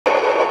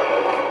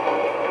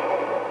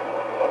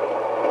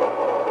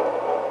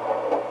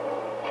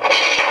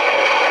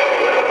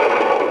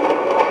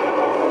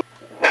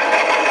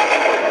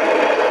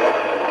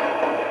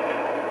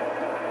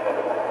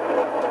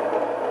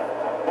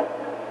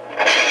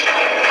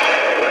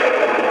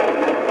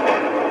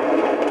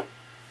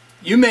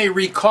You may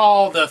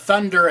recall the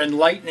thunder and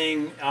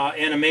lightning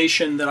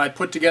animation that I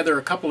put together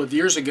a couple of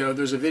years ago.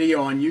 There's a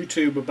video on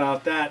YouTube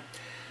about that.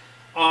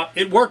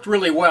 It worked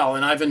really well,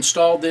 and I've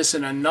installed this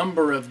in a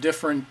number of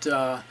different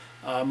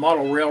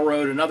model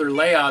railroad and other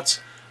layouts.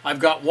 I've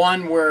got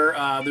one where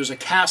there's a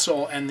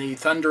castle and the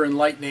thunder and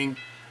lightning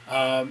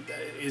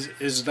is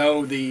as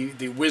though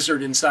the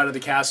wizard inside of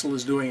the castle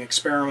is doing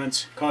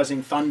experiments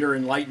causing thunder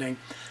and lightning.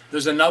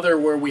 There's another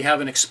where we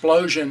have an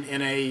explosion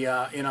in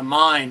a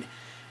mine,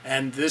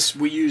 and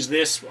we use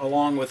this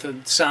along with the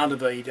sound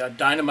of a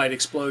dynamite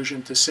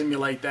explosion to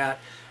simulate that.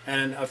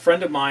 And a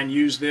friend of mine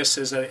used this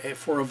as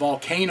for a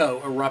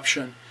volcano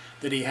eruption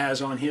that he has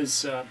on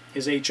his HO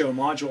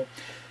module.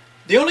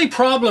 The only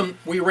problem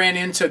we ran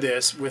into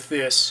with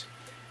this,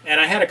 and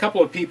I had a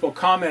couple of people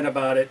comment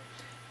about it,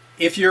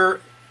 if you're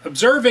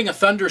observing a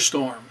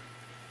thunderstorm,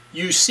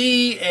 you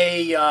see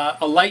a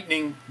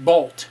lightning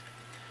bolt,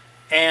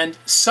 and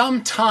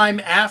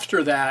sometime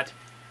after that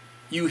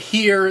you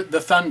hear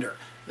the thunder.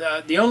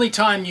 The only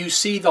time you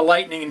see the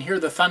lightning and hear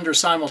the thunder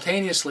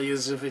simultaneously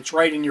is if it's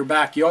right in your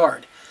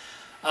backyard.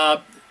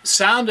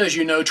 Sound, as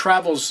you know,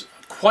 travels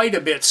quite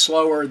a bit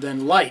slower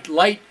than light.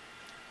 Light,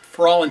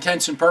 for all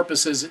intents and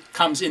purposes, it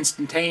comes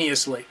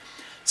instantaneously.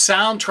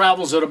 Sound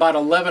travels at about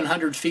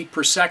 1,100 feet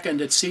per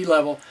second at sea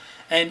level,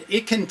 and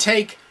it can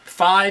take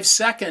 5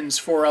 seconds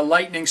for a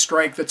lightning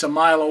strike that's a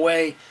mile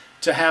away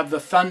to have the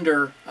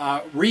thunder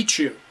reach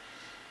you.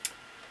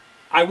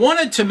 I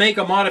wanted to make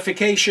a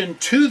modification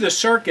to the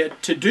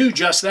circuit to do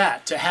just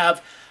that, to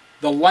have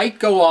the light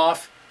go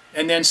off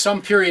and then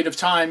some period of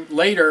time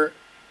later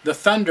the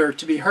thunder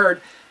to be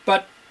heard.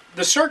 But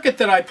the circuit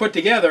that I put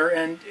together,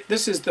 and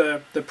this is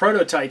the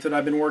prototype that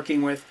I've been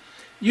working with,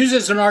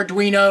 uses an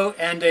Arduino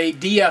and a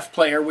DF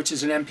player, which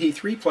is an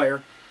MP3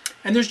 player,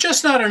 and there's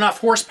just not enough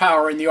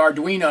horsepower in the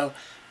Arduino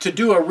to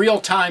do a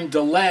real-time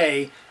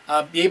delay,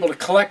 be able to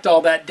collect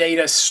all that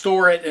data,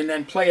 store it, and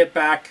then play it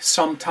back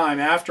sometime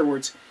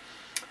afterwards.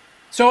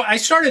 So I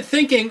started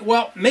thinking,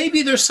 well,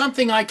 maybe there's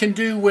something I can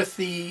do with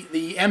the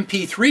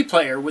MP3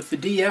 player, with the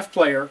DF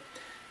player,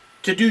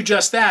 to do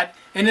just that.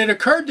 And it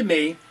occurred to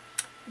me,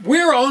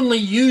 we're only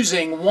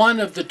using one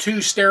of the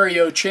 2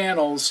 stereo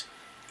channels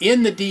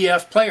in the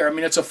DF player. I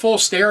mean, it's a full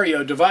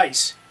stereo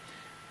device.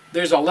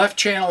 There's a left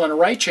channel and a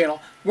right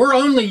channel. We're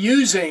only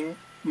using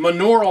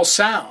monaural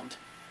sound.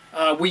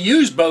 We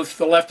use both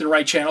the left and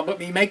right channel, but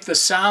we make the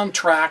sound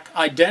track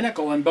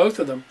identical in both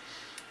of them.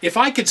 If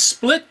I could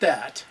split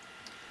that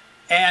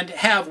and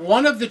have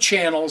one of the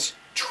channels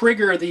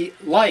trigger the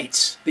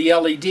lights, the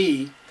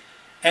LED,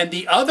 and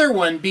the other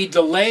one be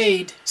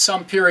delayed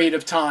some period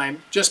of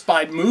time just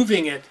by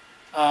moving it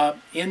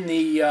in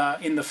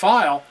the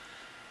file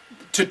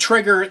to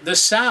trigger the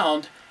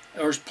sound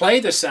or play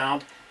the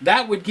sound,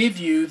 that would give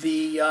you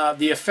the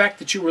effect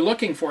that you were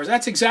looking for.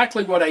 That's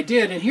exactly what I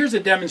did, and here's a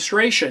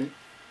demonstration.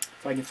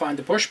 If I can find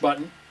the push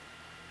button.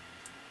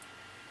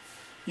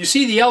 You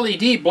see the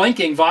LED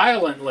blinking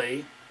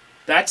violently.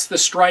 That's the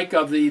strike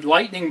of the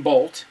lightning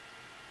bolt.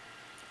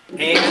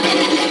 And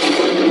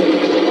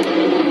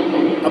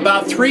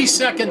about 3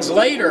 seconds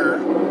later,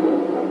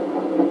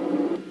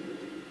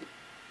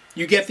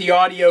 you get the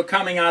audio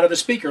coming out of the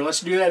speaker.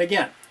 Let's do that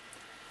again.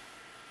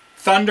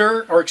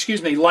 Thunder, or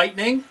excuse me,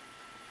 lightning.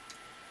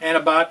 And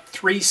about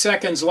 3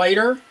 seconds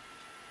later,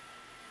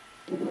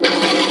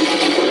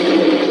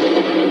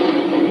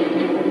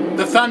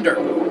 the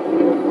thunder.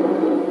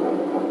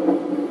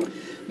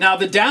 Now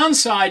the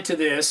downside to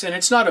this, and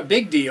it's not a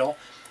big deal,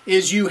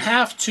 is you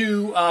have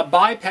to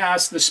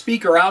bypass the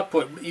speaker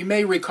output. You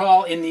may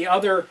recall in the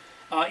other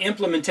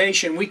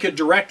implementation we could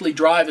directly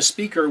drive a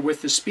speaker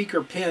with the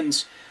speaker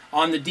pins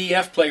on the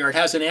DF player. It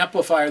has an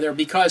amplifier there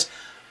because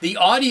the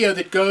audio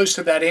that goes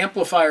to that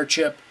amplifier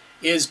chip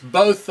is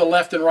both the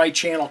left and right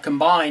channel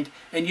combined,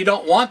 and you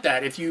don't want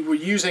that. If you were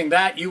using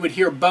that, you would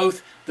hear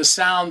both the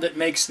sound that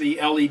makes the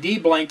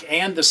LED blink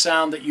and the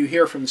sound that you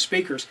hear from the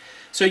speakers.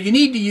 So you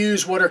need to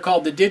use what are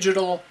called the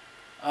digital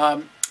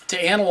to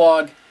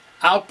analog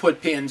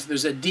output pins.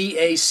 There's a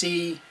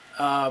DAC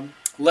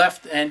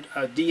left and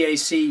a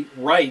DAC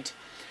right,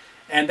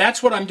 and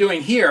that's what I'm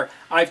doing here.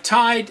 I've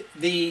tied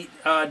the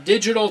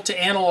digital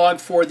to analog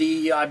for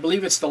the, I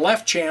believe it's the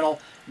left channel,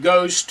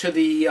 goes to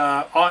the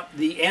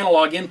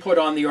analog input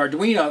on the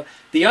Arduino.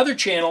 The other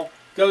channel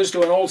goes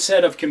to an old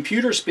set of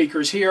computer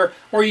speakers here,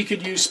 or you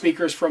could use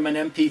speakers from an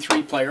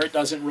MP3 player. It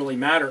doesn't really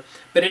matter.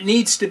 But it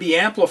needs to be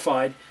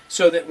amplified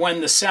so that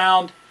when the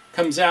sound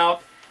comes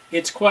out,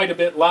 it's quite a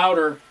bit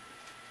louder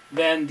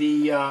than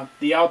the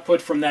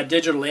output from that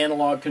digital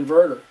analog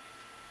converter.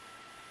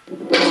 So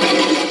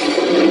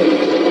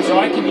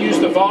I can use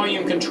the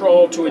volume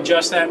control to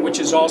adjust that, which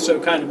is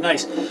also kind of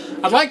nice.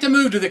 I'd like to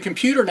move to the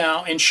computer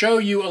now and show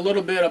you a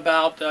little bit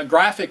about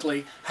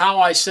graphically how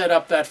I set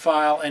up that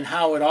file and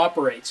how it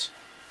operates.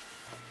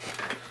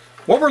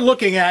 What we're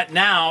looking at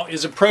now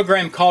is a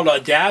program called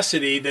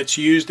Audacity that's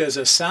used as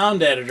a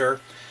sound editor,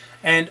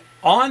 and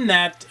on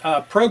that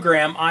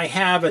program I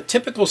have a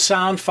typical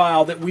sound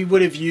file that we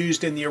would have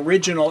used in the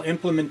original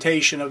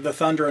implementation of the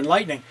Thunder and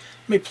Lightning.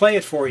 Let me play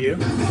it for you.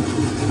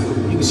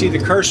 You see the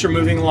cursor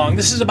moving along.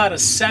 This is about a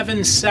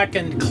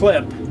 7-second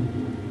clip.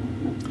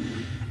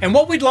 And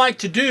what we'd like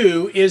to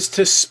do is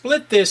to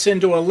split this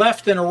into a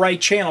left and a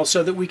right channel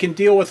so that we can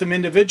deal with them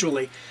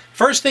individually.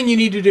 First thing you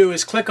need to do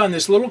is click on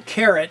this little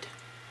caret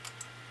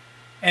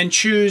and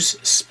choose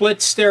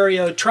Split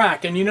Stereo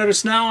Track. And you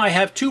notice now I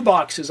have two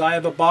boxes. I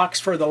have a box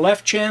for the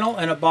left channel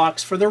and a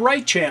box for the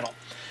right channel.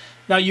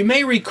 Now you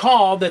may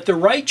recall that the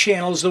right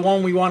channel is the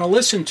one we want to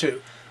listen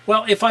to.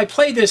 Well, if I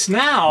play this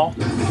now,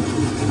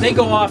 they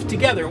go off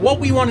together. What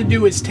we want to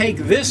do is take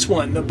this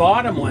one, the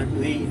bottom one,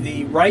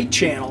 the right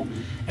channel,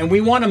 and we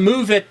want to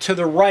move it to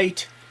the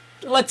right,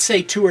 let's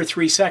say 2 or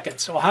 3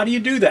 seconds. So how do you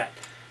do that?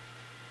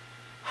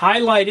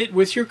 Highlight it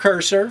with your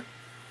cursor,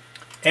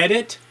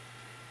 edit,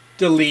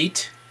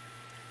 delete.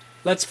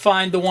 Let's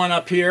find the one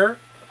up here.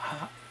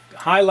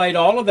 Highlight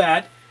all of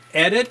that,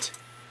 edit,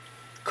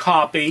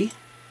 copy.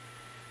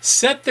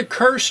 Set the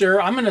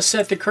cursor, I'm going to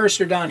set the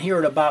cursor down here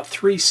at about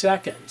 3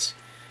 seconds.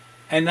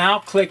 And now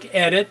click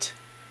edit,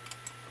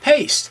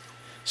 paste.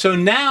 So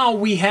now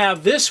we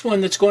have this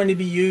one that's going to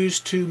be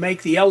used to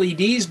make the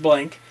LEDs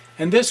blink,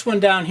 and this one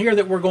down here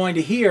that we're going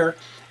to hear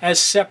as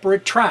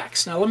separate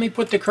tracks. Now let me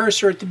put the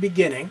cursor at the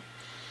beginning,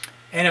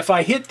 and if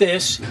I hit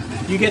this,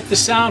 you get the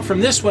sound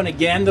from this one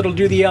again that'll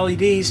do the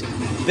LEDs,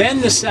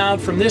 then the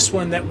sound from this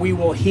one that we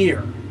will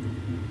hear.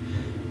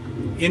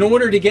 In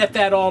order to get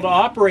that all to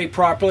operate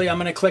properly, I'm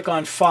going to click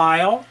on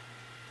File,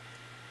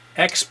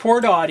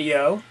 Export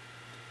Audio.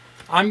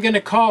 I'm going to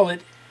call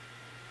it,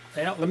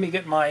 well, let me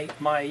get my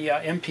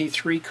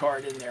MP3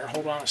 card in there.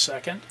 Hold on a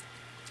second.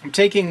 I'm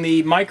taking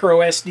the micro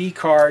SD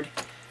card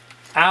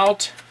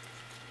out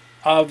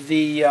of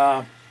the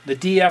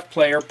DF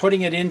player,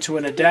 putting it into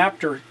an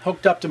adapter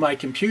hooked up to my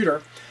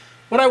computer.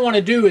 What I want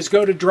to do is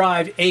go to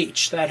drive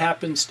H. That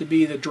happens to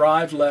be the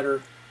drive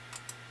letter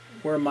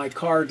where my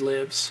card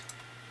lives.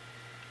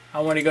 I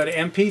want to go to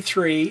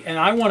MP3, and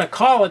I want to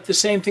call it the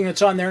same thing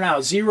that's on there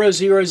now,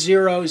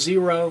 0000,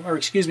 or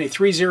excuse me,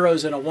 3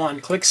 zeros and a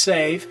 1. Click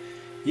Save.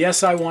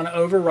 Yes, I want to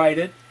overwrite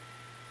it.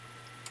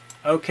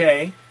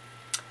 Okay.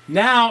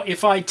 Now,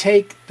 if I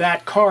take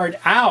that card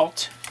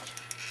out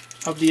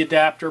of the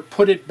adapter,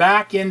 put it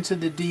back into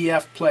the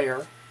DF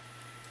player,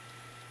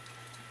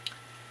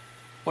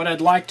 what I'd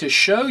like to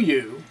show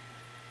you,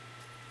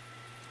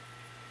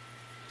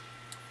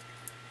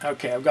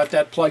 okay, I've got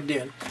that plugged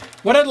in.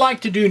 What I'd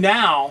like to do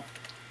now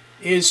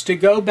is to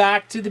go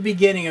back to the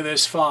beginning of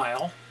this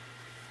file.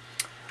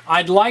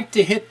 I'd like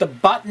to hit the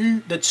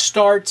button that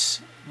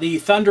starts the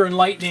thunder and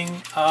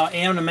lightning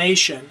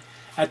animation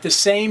at the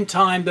same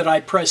time that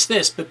I press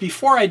this. But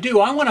before I do,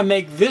 I want to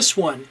make this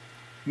one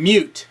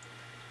mute.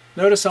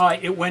 Notice how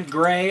it went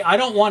gray. I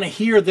don't want to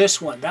hear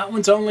this one. That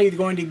one's only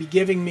going to be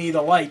giving me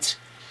the lights.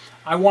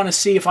 I want to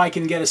see if I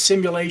can get a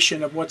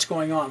simulation of what's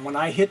going on. When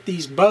I hit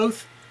these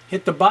both,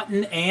 hit the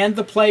button and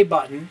the play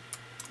button,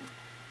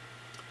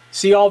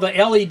 see all the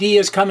LED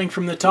is coming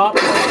from the top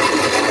one,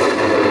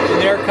 and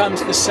there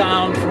comes the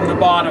sound from the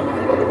bottom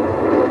one.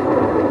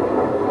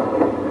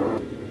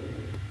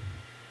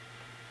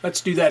 Let's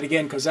do that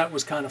again because that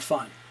was kind of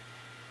fun.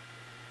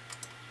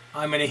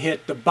 I'm going to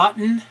hit the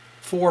button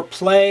for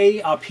play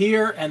up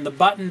here and the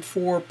button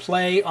for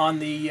play on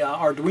the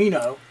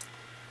Arduino.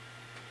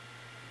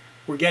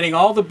 We're getting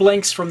all the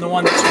blinks from the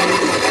one that's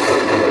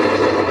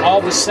moving,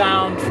 all the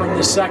sound from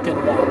the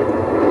second one.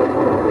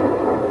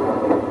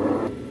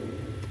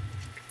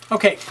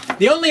 Okay,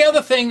 the only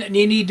other thing that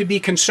you need to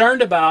be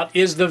concerned about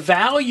is the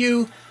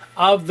value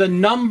of the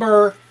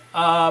number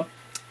that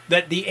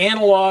the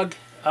analog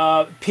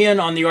pin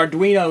on the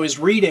Arduino is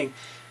reading.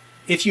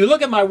 If you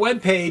look at my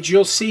web page,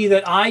 you'll see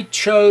that I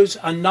chose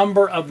a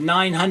number of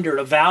 900,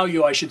 a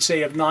value I should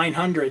say of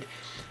 900.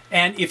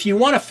 And if you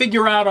want to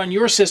figure out on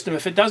your system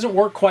if it doesn't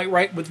work quite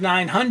right with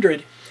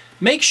 900,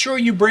 make sure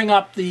you bring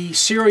up the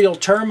serial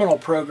terminal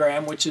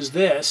program, which is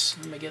this.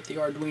 Let me get the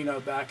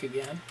Arduino back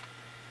again.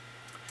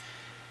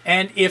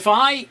 And if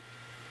I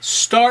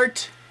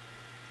start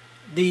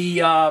the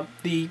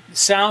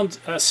sound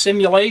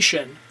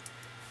simulation,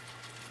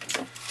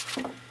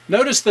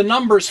 notice the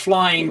numbers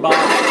flying by.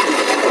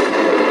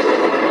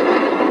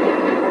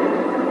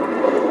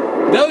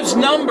 Those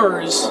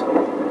numbers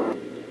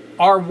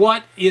are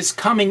what is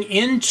coming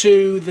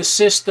into the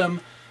system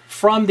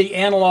from the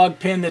analog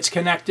pin that's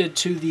connected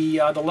to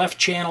the left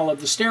channel of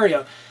the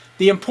stereo.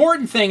 The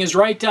important thing is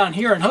right down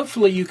here, and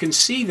hopefully you can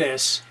see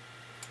this.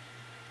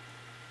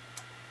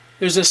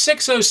 There's a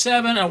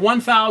 607, a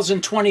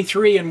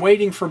 1023, and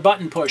waiting for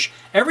button push.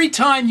 Every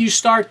time you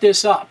start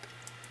this up,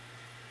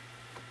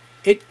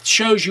 it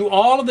shows you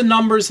all of the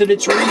numbers that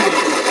it's reading.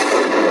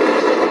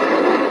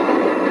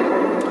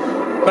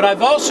 But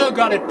I've also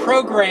got it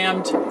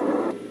programmed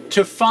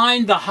to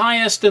find the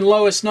highest and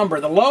lowest number.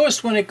 The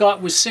lowest one it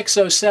got was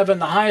 607,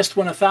 the highest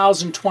one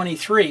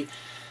 1023.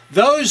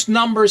 Those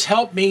numbers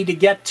help me to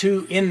get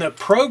to, in the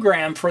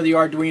program for the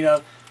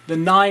Arduino, the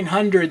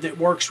 900 that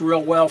works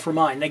real well for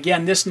mine. And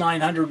again, this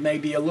 900 may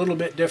be a little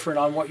bit different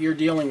on what you're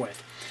dealing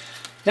with.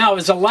 Now,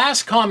 as a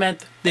last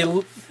comment,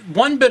 the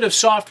one bit of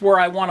software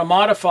I want to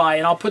modify,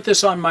 and I'll put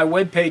this on my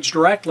webpage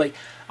directly,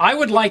 I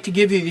would like to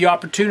give you the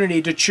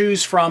opportunity to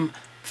choose from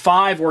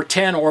 5 or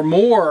 10 or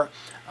more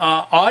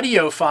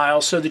audio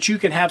files so that you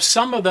can have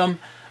some of them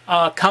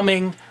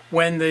coming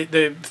when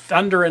the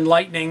thunder and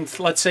lightning,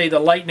 let's say the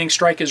lightning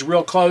strike is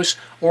real close,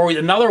 or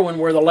another one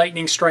where the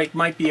lightning strike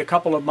might be a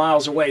couple of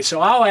miles away. So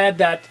I'll add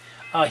that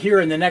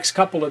here in the next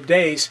couple of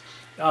days.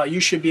 You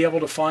should be able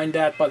to find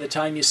that by the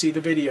time you see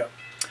the video.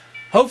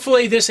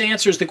 Hopefully this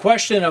answers the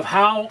question of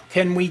how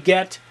can we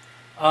get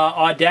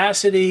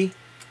Audacity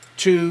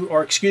to,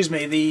 or excuse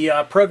me,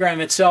 the program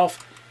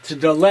itself to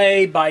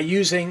delay by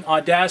using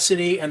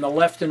Audacity and the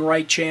left and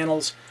right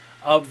channels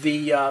of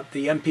the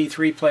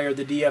MP3 player,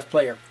 the DF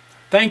player.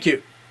 Thank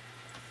you.